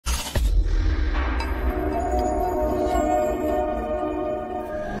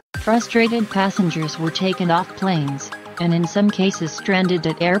Frustrated passengers were taken off planes, and in some cases stranded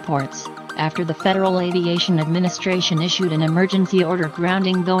at airports, after the Federal Aviation Administration issued an emergency order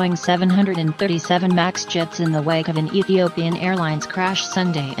grounding Boeing 737 MAX jets in the wake of an Ethiopian Airlines crash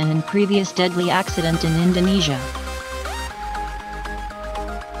Sunday and in previous deadly accident in Indonesia.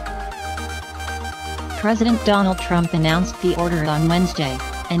 President Donald Trump announced the order on Wednesday,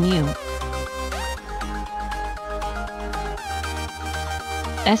 and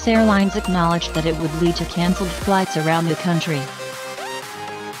U.S. airlines acknowledged that it would lead to canceled flights around the country.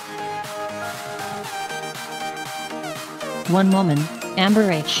 One woman,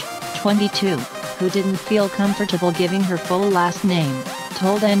 Amber H., 22, who didn't feel comfortable giving her full last name,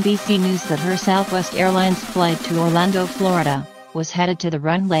 told NBC News that her Southwest Airlines flight to Orlando, Florida, was headed to the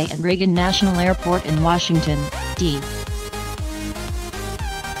runway at Reagan National Airport in Washington, D.C.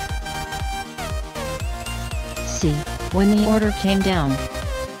 when the order came down.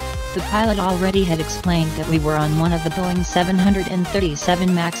 The pilot already had explained that we were on one of the Boeing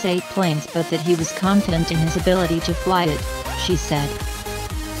 737 MAX 8 planes but that he was confident in his ability to fly it, she said.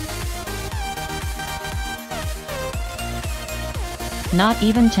 Not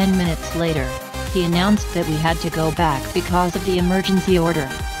even 10 minutes later, he announced that we had to go back because of the emergency order.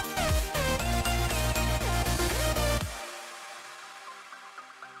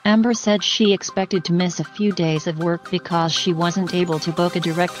 Amber said she expected to miss a few days of work because she wasn't able to book a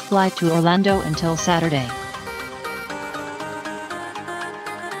direct flight to Orlando until Saturday.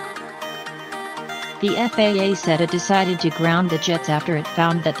 The FAA said it decided to ground the jets after it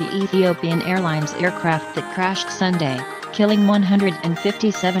found that the Ethiopian Airlines aircraft that crashed Sunday, killing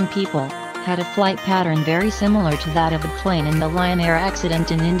 157 people, had a flight pattern very similar to that of a plane in the Lion Air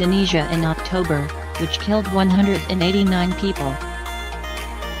accident in Indonesia in October, which killed 189 people.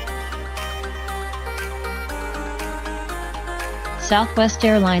 Southwest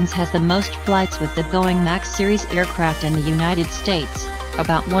Airlines has the most flights with the Boeing MAX series aircraft in the United States,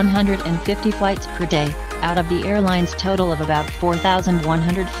 about 150 flights per day, out of the airline's total of about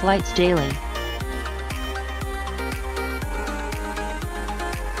 4,100 flights daily.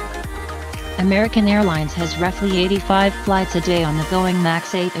 American Airlines has roughly 85 flights a day on the Boeing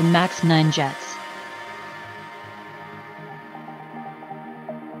MAX 8 and MAX 9 jets.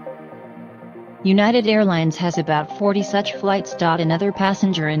 United Airlines has about 40 such flights. Another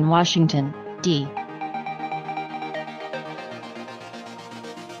passenger in Washington, D.C.,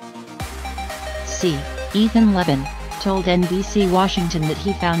 Ethan Levin, told NBC Washington that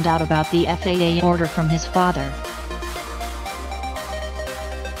he found out about the FAA order from his father.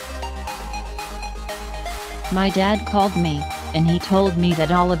 My dad called me, and he told me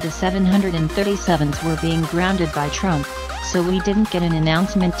that all of the 737s were being grounded by Trump, so we didn't get an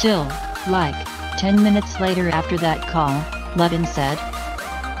announcement till, like, 10 minutes later after that call, Levin said.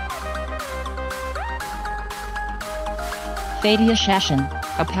 Fadia Shashan,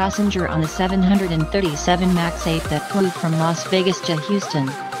 a passenger on a 737 MAX 8 that flew from Las Vegas to Houston,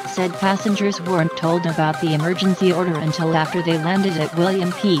 said passengers weren't told about the emergency order until after they landed at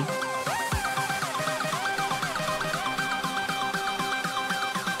William P.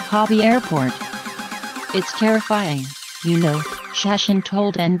 Hobby Airport. It's terrifying, Shashan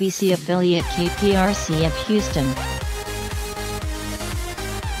told NBC affiliate KPRC of Houston.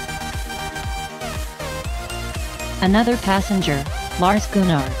 Another passenger, Lars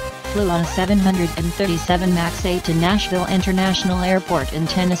Gunnar, flew on a 737 MAX 8 to Nashville International Airport in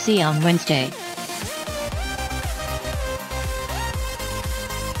Tennessee on Wednesday.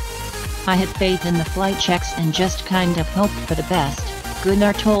 I had faith in the flight checks and just kind of hoped for the best,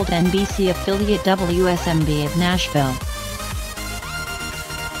 Gunnar told NBC affiliate WSMB of Nashville.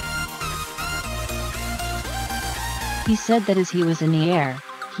 He said that as he was in the air,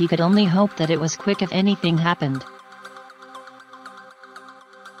 he could only hope that it was quick if anything happened.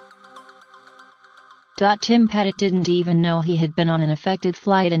 Tim Pettit didn't even know he had been on an affected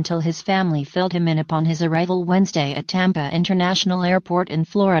flight until his family filled him in upon his arrival Wednesday at Tampa International Airport in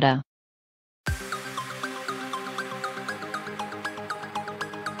Florida.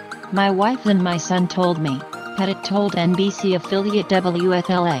 My wife and my son told me, Pettit told NBC affiliate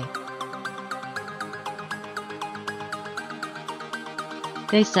WFLA.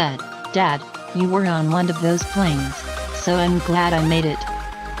 They said, Dad, you were on one of those planes, so I'm glad I made it.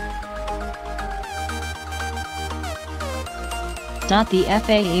 The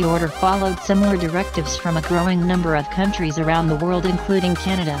FAA order followed similar directives from a growing number of countries around the world including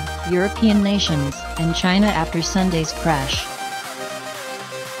Canada, European nations, and China after Sunday's crash.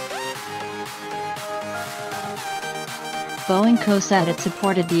 Boeing co-said it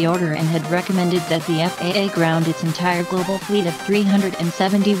supported the order and had recommended that the FAA ground its entire global fleet of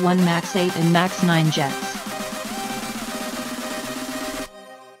 371 MAX 8 and MAX 9 jets.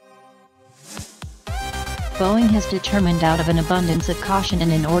 Boeing has determined out of an abundance of caution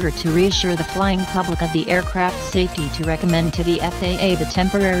and in order to reassure the flying public of the aircraft's safety to recommend to the FAA the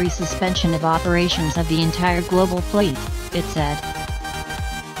temporary suspension of operations of the entire global fleet, it said.